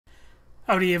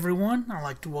Howdy everyone, I'd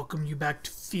like to welcome you back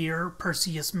to F.E.A.R.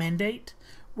 Perseus Mandate.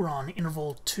 We're on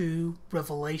Interval 2,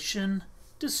 Revelation,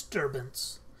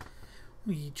 Disturbance.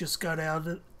 We just got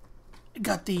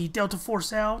the Delta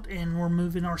Force out, and we're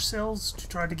moving ourselves to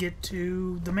try to get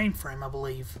to the mainframe, I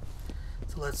believe.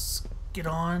 So let's get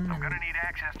on. I'm gonna need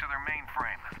access to their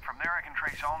mainframe. From there I can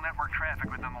trace all network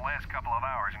traffic within the last couple of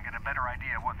hours and get a better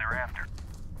idea of what they're after.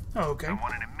 Oh, okay. I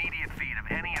want an immediate feed of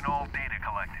any and all data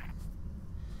collected.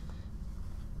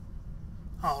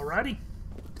 Alrighty.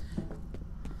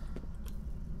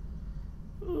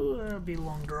 Ooh, that'll be a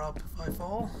long drop if I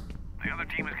fall. The other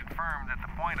team has confirmed that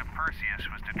the point of Perseus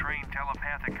was to train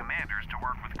telepathic commanders to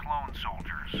work with clone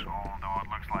soldiers, although it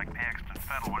looks like Paxton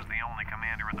Fettel was the only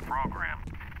commander in the program.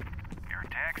 Your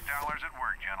tax dollars at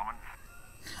work, gentlemen.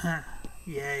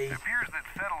 Yay. It appears that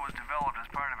Fettel was developed as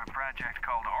part of a project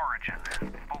called Origin.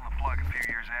 They pulled the plug a few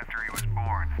years after he was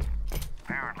born.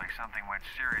 Apparently something went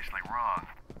seriously wrong.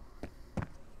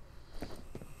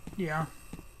 Yeah.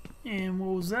 And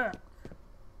what was that?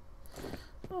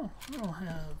 Oh, I don't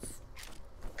have...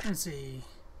 Let's see.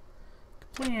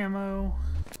 Complete ammo.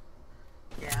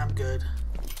 Yeah, I'm good.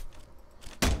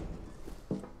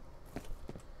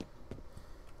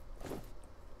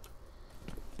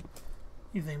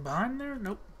 Anything behind there?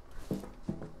 Nope.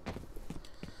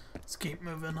 Let's keep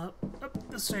moving up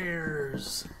the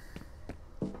stairs.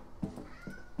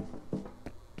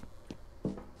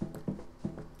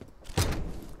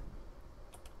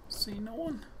 See no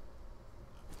one.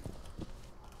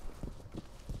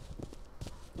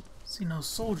 See no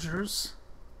soldiers.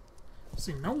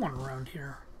 See no one around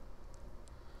here.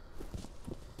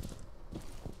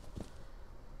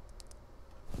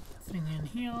 Nothing in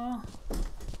here.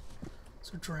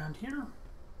 Search around here.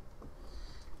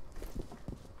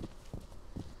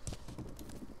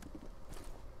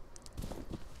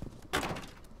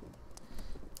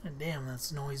 And damn,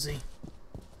 that's noisy.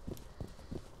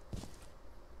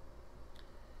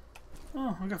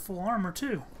 Oh, I got full armor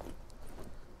too.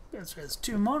 This has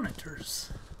 2 monitors.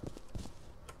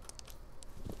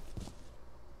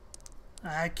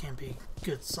 That can't be a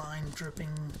good sign.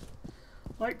 Dripping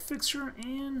light fixture,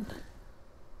 and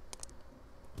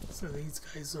so these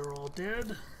guys are all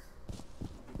dead.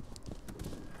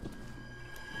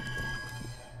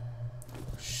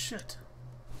 Shit.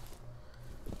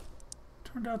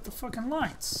 Turned out the fucking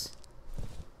lights.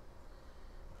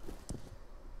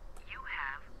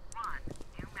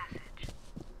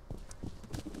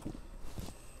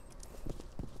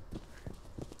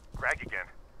 Greg again.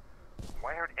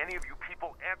 Why aren't any of you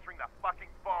people answering the fucking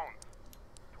phones?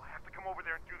 Do I have to come over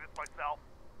there and do this myself?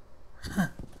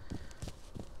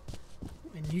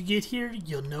 When you get here,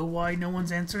 you'll know why no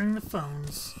one's answering the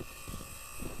phones.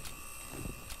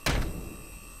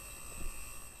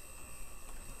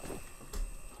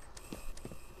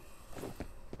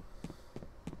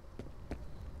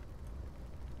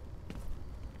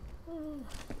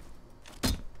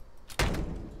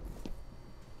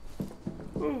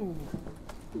 Ooh.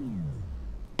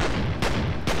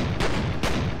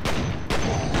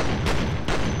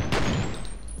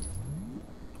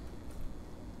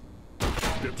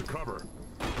 Get to cover.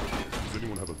 Does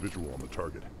anyone have a visual on the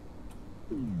target?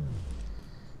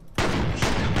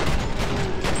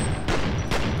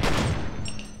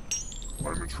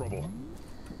 I'm in trouble.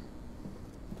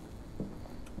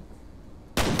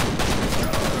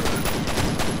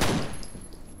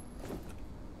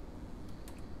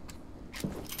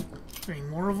 Any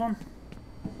more of them?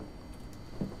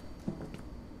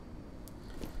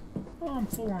 Oh, I'm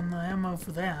full on the ammo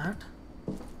for that.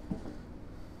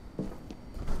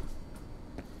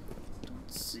 Don't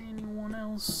see anyone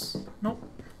else. Nope.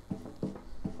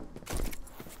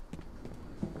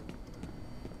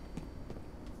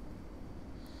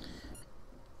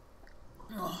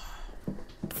 Ugh.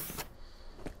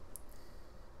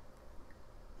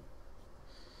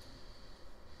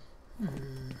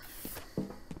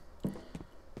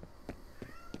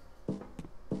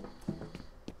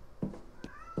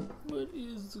 What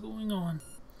is going on?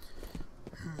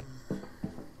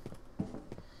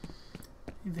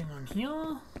 Anything on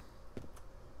here?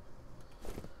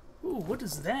 Ooh, what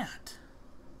is that?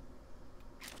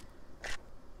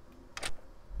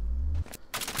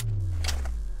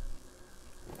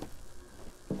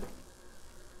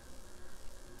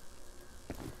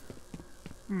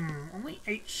 Only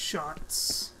 8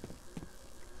 shots.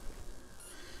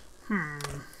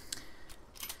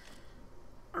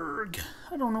 Erg.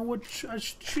 I don't know what I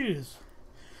should choose.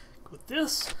 Go with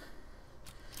this.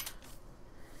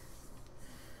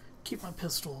 Keep my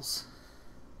pistols.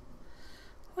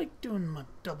 I like doing my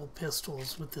double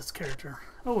pistols with this character.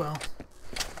 Oh well.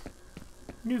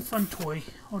 New fun toy.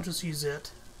 I'll just use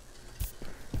it.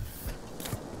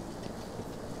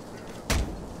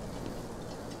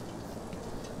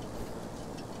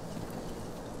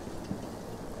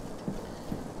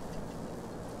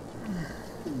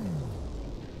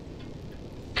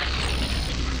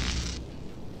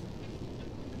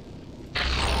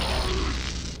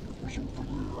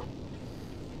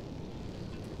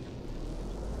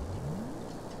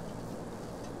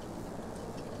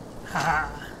 Haha.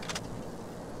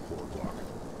 4 o'clock.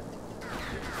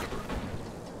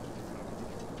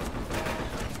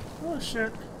 Oh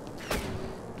shit.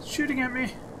 It's shooting at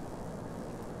me.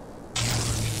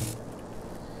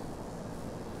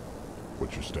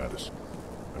 What's your status?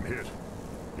 I'm hit.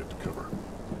 Get to cover.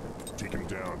 Take him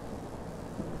down.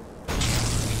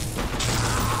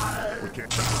 We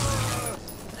can't.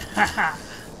 Haha.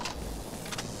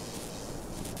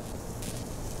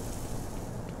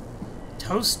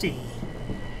 Toasty.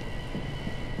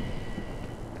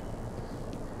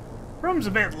 Room's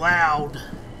a bit loud.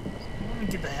 Let me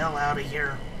get the hell out of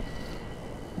here.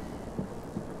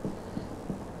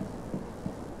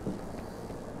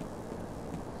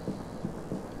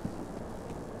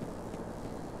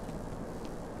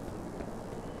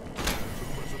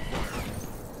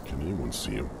 Can anyone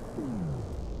see him?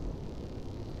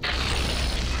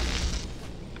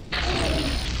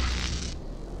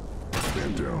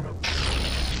 Stand down.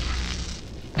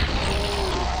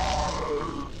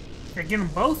 Did I get them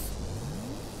both?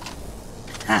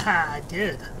 Haha, I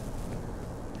did.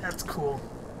 That's cool.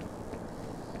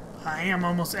 I am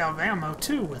almost out of ammo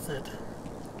too with it.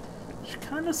 Which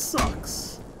kinda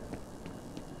sucks.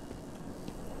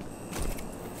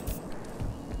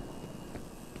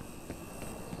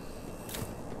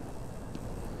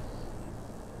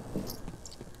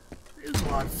 It was a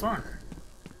lot of fun.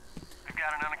 We've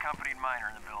got an unaccompanied minor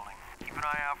in the building. Keep an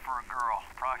eye out for a girl,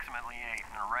 approximately 8,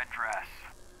 in a red dress.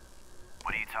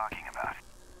 What are you talking about?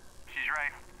 She's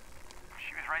right.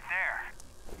 She was right there.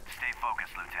 Stay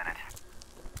focused, Lieutenant.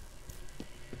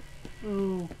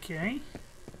 Okay.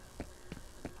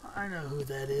 I know who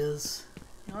that is.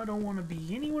 I don't want to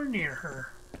be anywhere near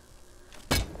her.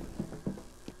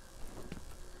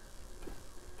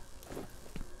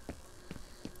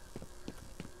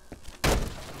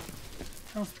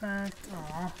 Health pack.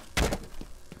 Aw.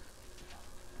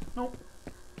 Nope.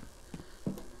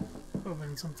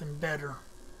 Hoping something better.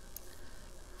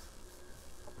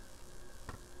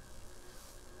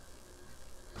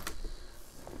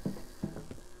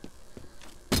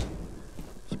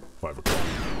 Five o'clock.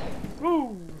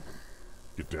 Ooh!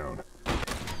 Get down.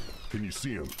 Can you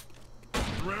see him?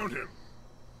 Surround him.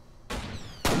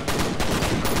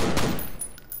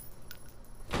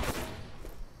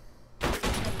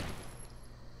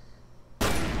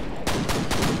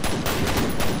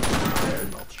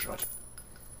 Mouth shut.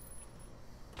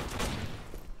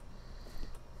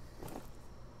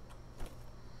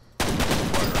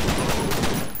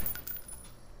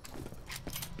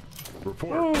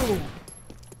 Report. Ooh!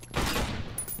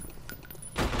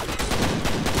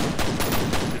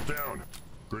 Get down.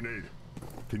 Grenade.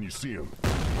 Can you see him?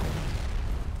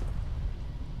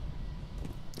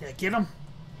 Did I get him?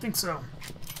 Think so.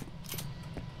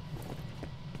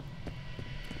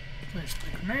 Finish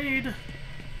the grenade.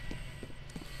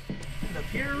 Get up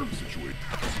here. Situate.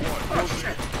 Oh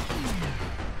shit!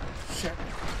 Shit.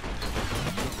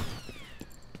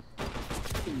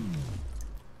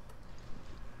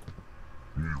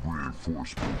 Need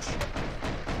reinforcements.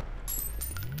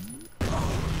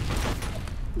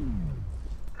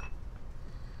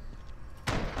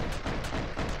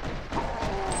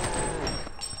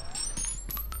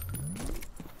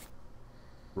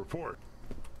 Report.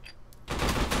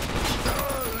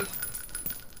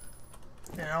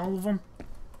 Yeah, all of them.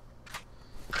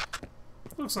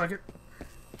 Looks like it.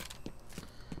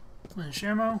 Replenish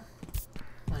ammo.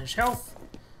 Replenish health.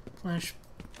 Replenish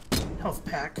health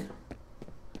pack.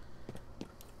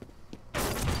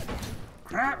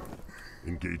 Crap!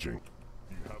 Engaging.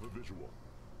 You have a visual.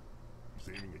 He's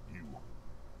aiming at you.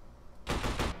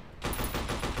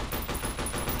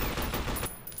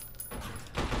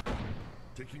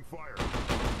 Taking fire.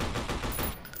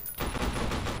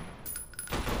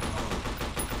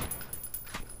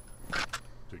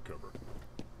 Take cover.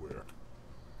 Where?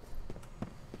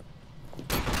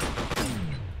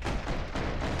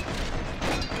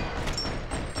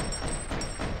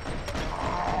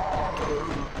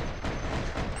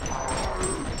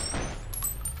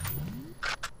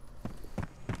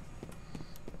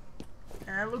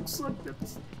 Yeah, it looks like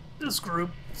that's this group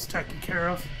is taken care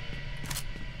of.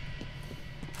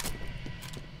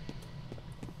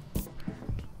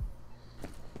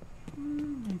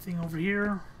 Anything over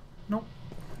here? Nope.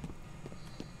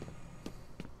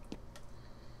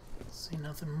 See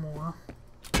nothing more.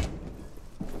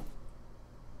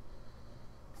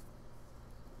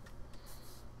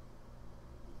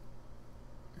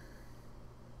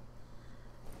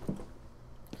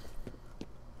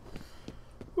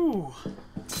 Ooh.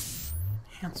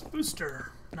 Enhanced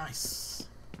booster. Nice.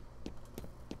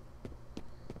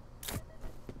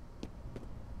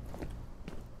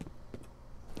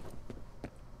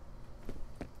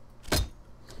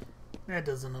 That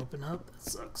doesn't open up. That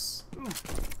sucks. Ooh.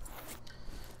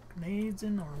 Grenades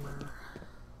and armor.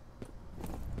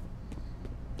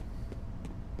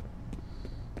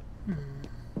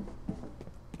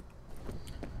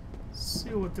 See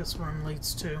what this room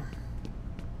leads to.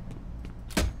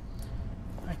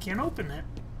 I can't open it.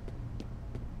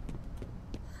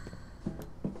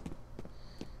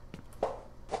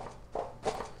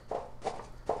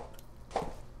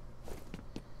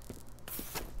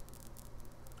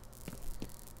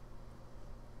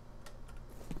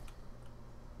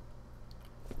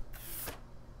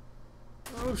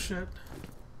 Oh shit.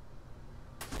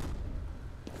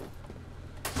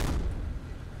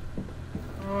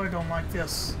 Oh, I don't like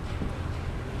this.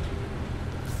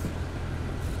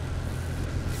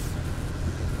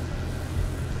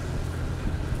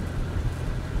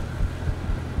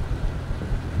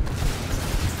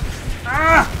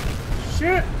 Ah!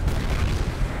 Shit!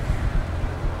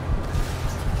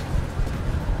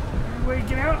 Any way to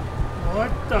get out?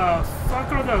 What the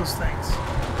fuck are those things?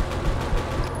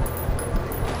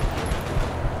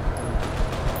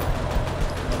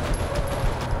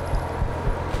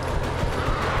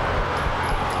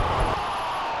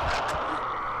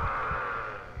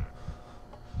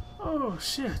 Oh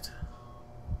shit.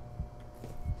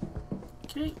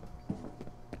 Okay.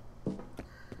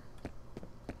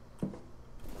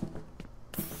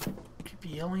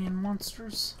 Creepy alien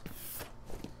monsters.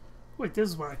 Wait, this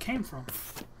is where I came from.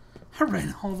 I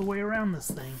ran all the way around this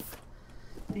thing.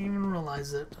 Didn't even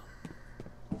realize it.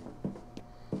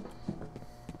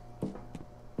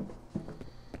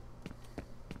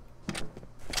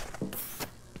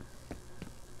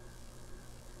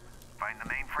 Find the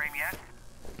mainframe yet?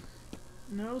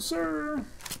 No, sir.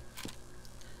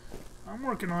 I'm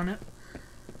working on it.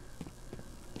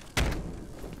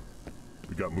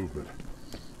 We got movement.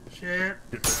 Shit.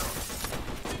 Get down.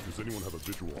 Does anyone have a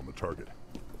visual on the target?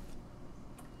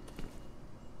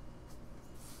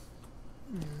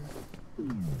 We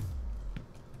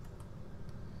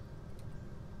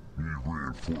need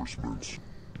reinforcements.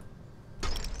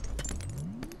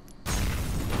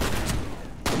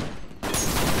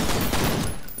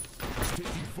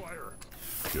 Taking fire.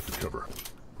 Get to cover.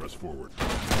 Press forward.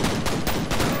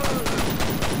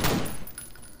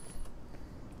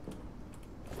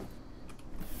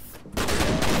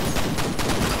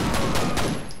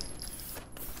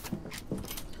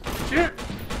 Shit.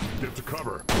 Get to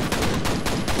cover.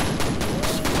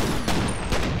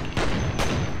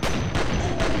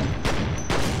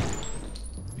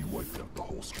 You wiped out the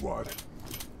whole squad.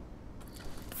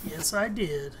 Yes, I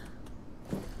did.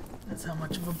 That's how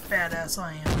much of a badass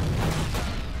I am.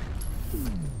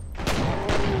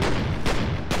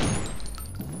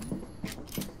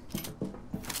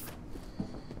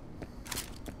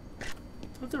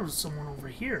 I thought there was someone over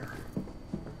here.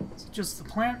 Is it just the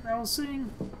plant I was seeing?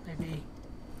 Maybe.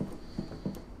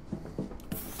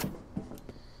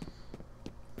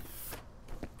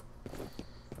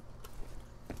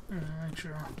 Make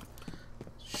sure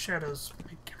shadows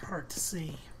make it hard to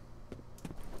see.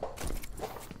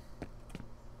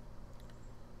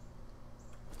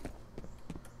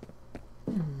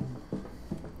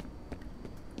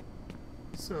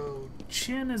 So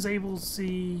Chin is able to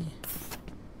see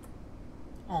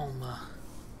Alma.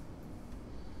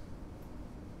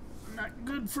 Not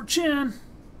good for Chin.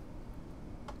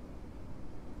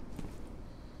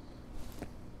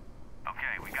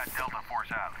 Okay, we got Delta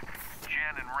Force out.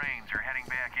 Jen and Rains are heading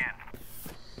back in.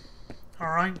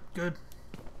 Alright, good.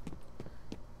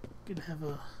 Good to have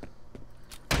a...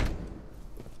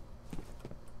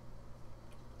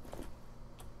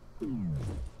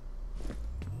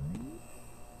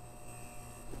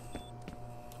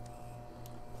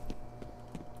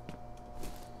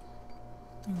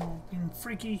 being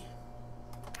freaky.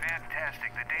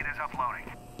 Fantastic, the data's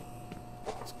uploading.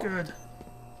 It's good.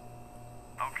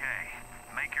 Okay,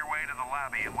 make your way to the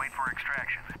lobby and wait for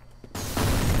extraction.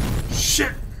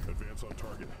 Shit! Advance on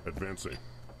target. Advancing.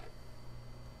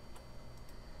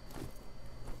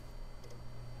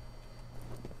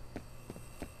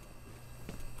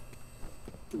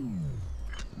 We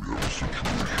have a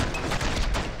situation.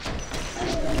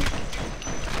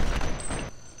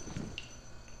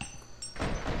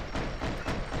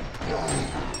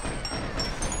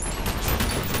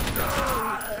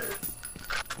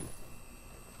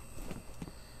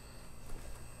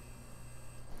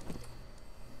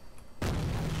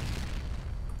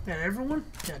 That everyone?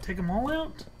 Gotta take them all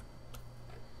out?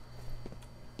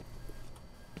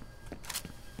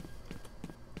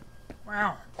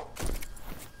 Wow.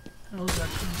 How's that?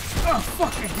 Oh,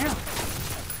 fucking hell!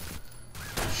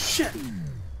 Shit!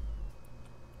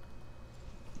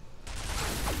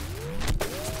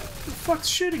 Who the fuck's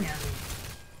shooting at me?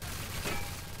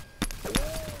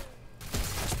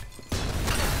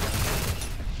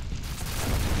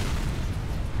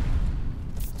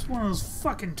 It's one of those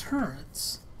fucking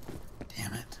turrets.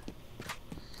 Damn it.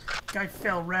 Guy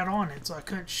fell right on it, so I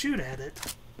couldn't shoot at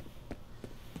it.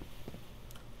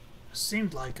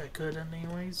 Seemed like I could,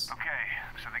 anyways. Okay,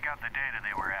 so they got the data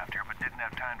they were after, but didn't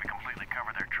have time to completely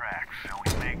cover their tracks, so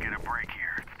we may get a break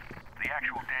here. The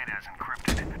actual data is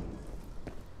encrypted.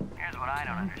 Here's what I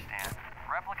don't understand.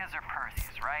 Replicas are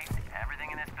Perseus, right?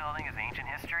 Everything in this building is ancient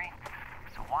history?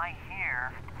 So why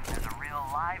here, there's a real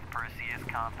live Perseus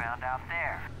compound out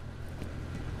there?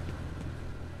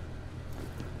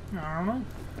 I don't know.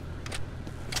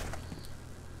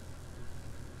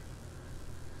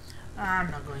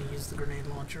 I'm not going to use the grenade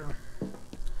launcher.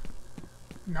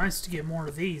 Nice to get more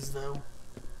of these, though.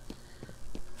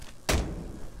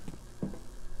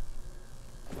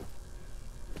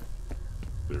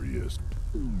 There he is.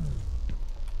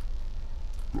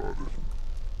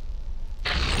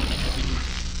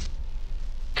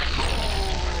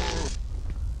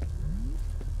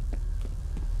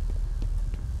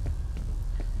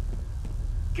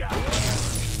 Got it.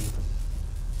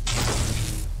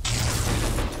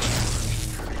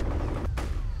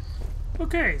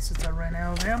 Okay, since I ran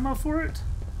out of ammo for it,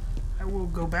 I will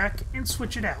go back and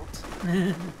switch it out.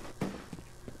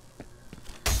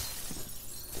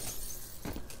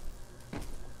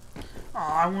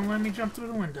 Aw, it won't let me jump through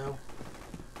the window.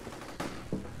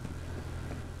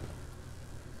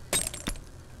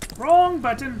 Wrong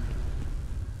button!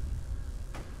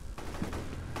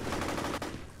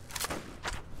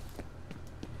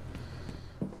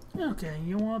 Okay,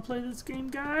 you want to play this game,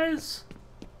 guys?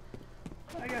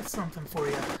 I got something for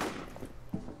you.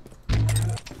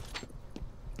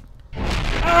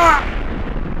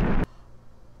 Ah!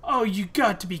 Oh, you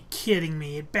got to be kidding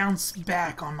me. It bounced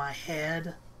back on my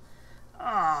head.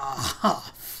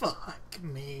 Ah, fuck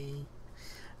me.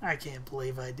 I can't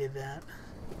believe I did that.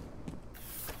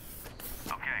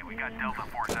 Okay, we got Delta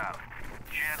Force out.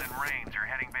 Jen and Rains are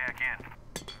heading back in.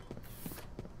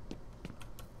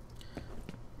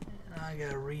 And I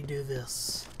gotta redo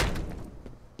this.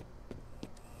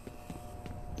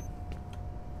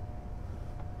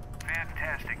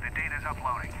 Fantastic, the data's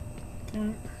uploading.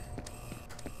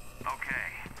 Okay,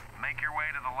 make your way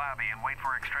to the lobby and wait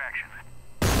for extraction.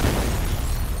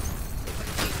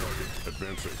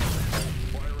 Advancing.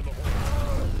 Fire in the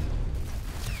hole.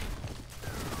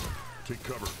 Take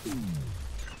cover.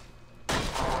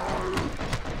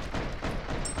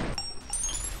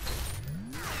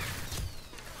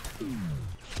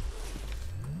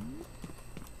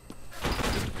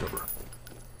 Get to cover.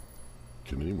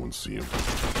 Can anyone see him?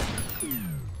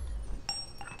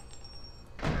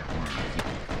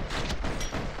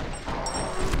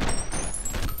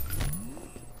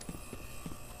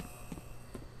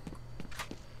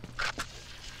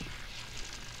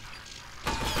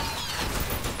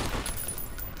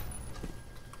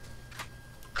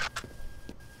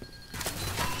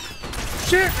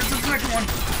 Shit, there's the second one.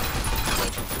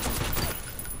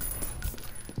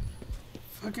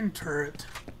 Fucking turret.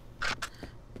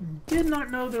 Did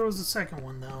not know there was a second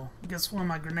one, though. I guess one of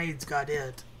my grenades got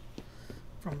it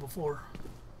from before.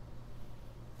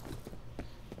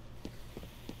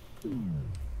 Okay,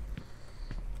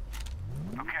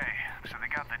 so they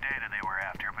got the data they were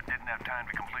after, but didn't have time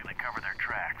to completely cover their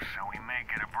tracks, so we may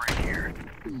get a break here.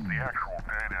 The actual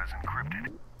data is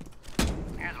encrypted.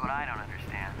 Here's what I don't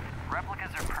understand.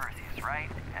 Replicas are Perseus, right?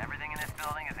 Everything in this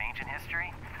building is ancient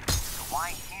history? So why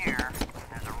here,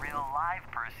 there's a real live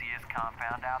Perseus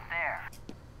compound out there?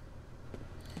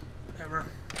 Whatever.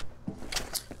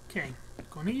 Okay,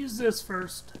 gonna use this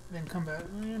first, then come back.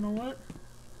 You know what?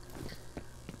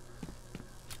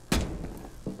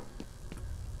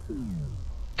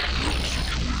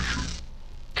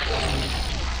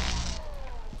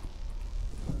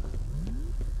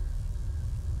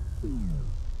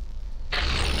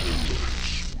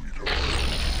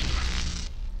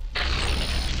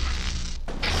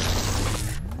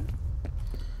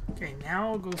 Okay, now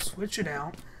I'll go switch it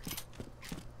out.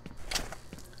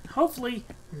 Hopefully,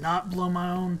 not blow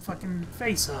my own fucking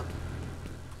face up.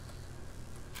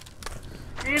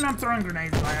 And I'm throwing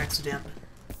grenades by accident.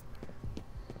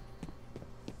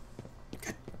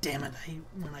 God damn it, I hate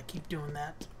when I keep doing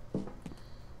that.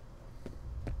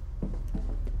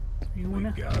 You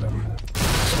wanna? Got him.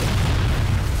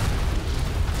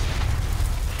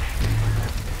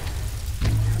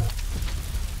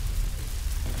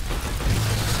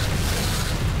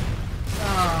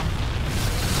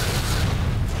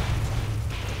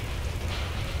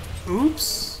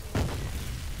 Oops.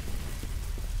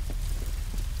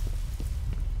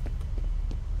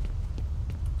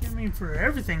 Didn't mean for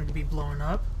everything to be blown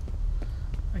up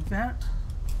like that.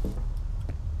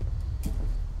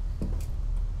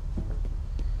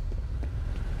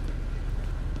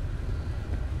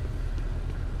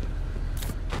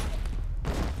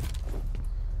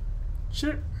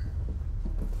 Shit.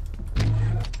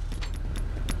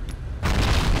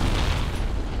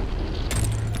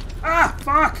 Ah,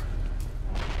 fuck!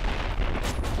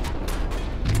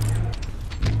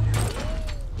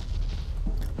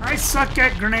 I suck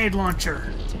at grenade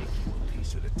launcher. Take one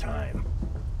piece at a time.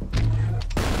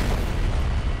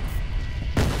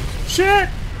 Shit!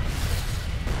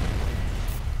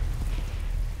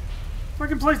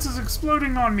 Fucking place is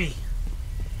exploding on me.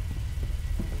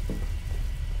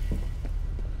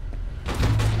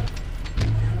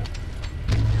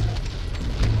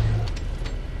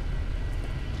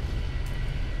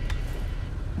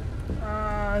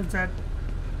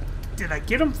 Did I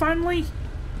get him finally?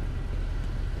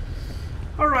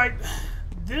 Alright,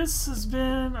 this has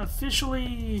been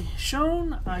officially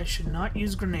shown. I should not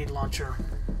use grenade launcher.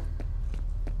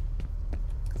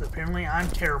 Because apparently I'm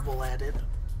terrible at it.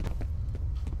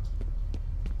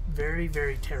 Very,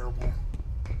 very terrible.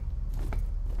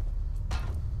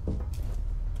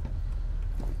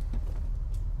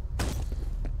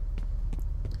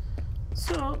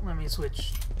 So, let me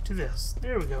switch to this.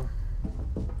 There we go.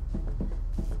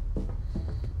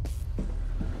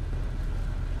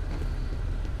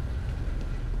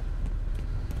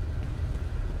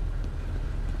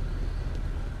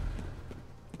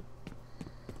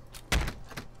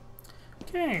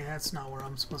 Okay, that's not where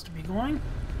I'm supposed to be going.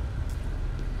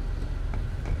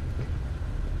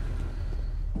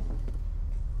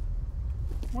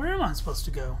 Where am I supposed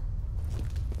to go?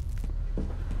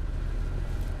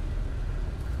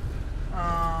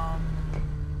 I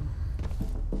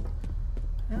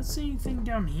don't see anything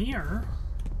down here.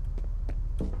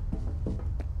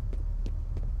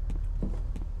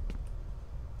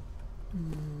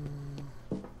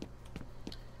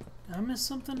 Did I miss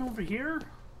something over here?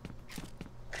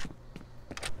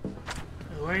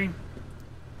 By the way,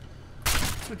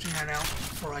 switching that out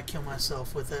before I kill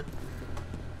myself with it.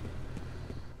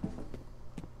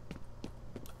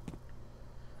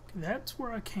 Okay, that's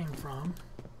where I came from.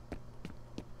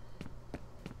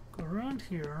 Go around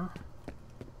here.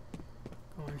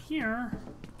 Go in here.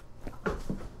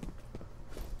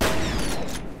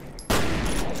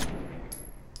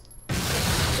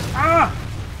 Ah!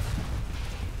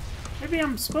 Maybe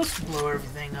I'm supposed to blow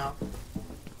everything up.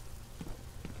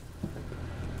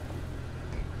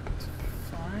 Let's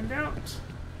find out.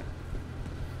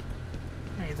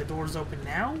 Hey, the door's open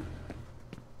now?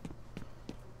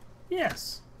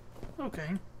 Yes.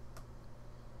 Okay.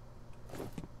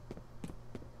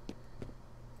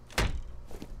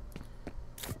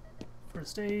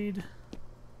 First aid.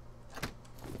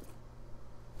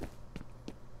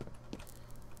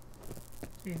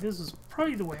 Okay, this is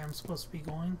probably the way I'm supposed to be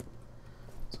going.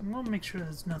 So I'm going to make sure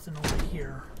there's nothing over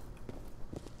here.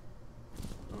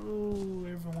 Oh,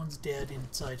 everyone's dead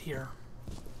inside here.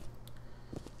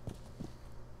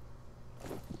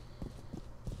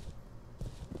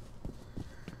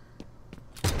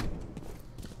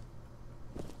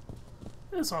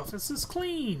 This office is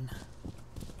clean.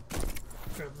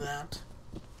 Grab that.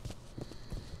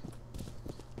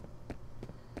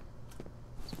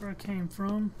 That's where I came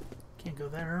from. Can't go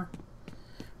there.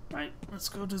 Right, let's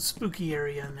go to the spooky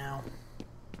area now.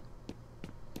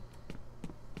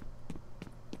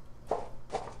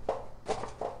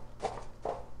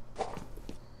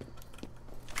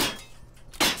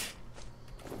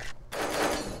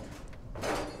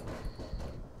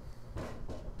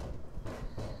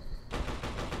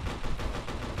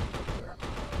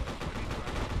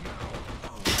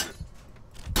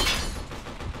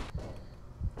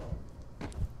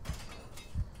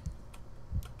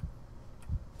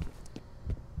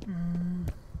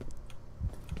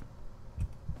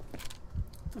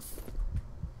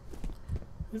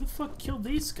 Who the fuck killed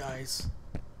these guys?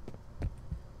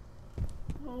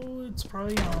 Oh, it's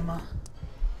probably Alma.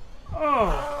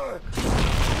 Oh!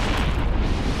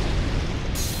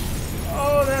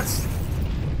 Oh, that's...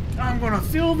 I'm gonna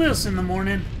feel this in the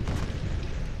morning.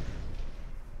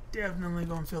 definitely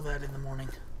gonna feel that in the morning.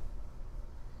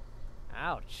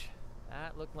 Ouch.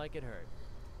 That looked like it hurt.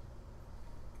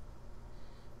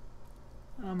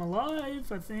 I'm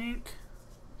alive, I think.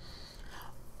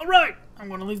 Alright, I'm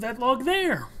gonna leave that log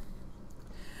there.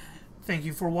 Thank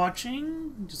you for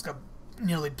watching. Just got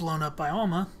nearly blown up by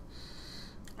Alma.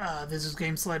 This is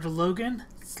Game Slider Logan,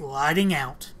 sliding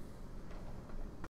out.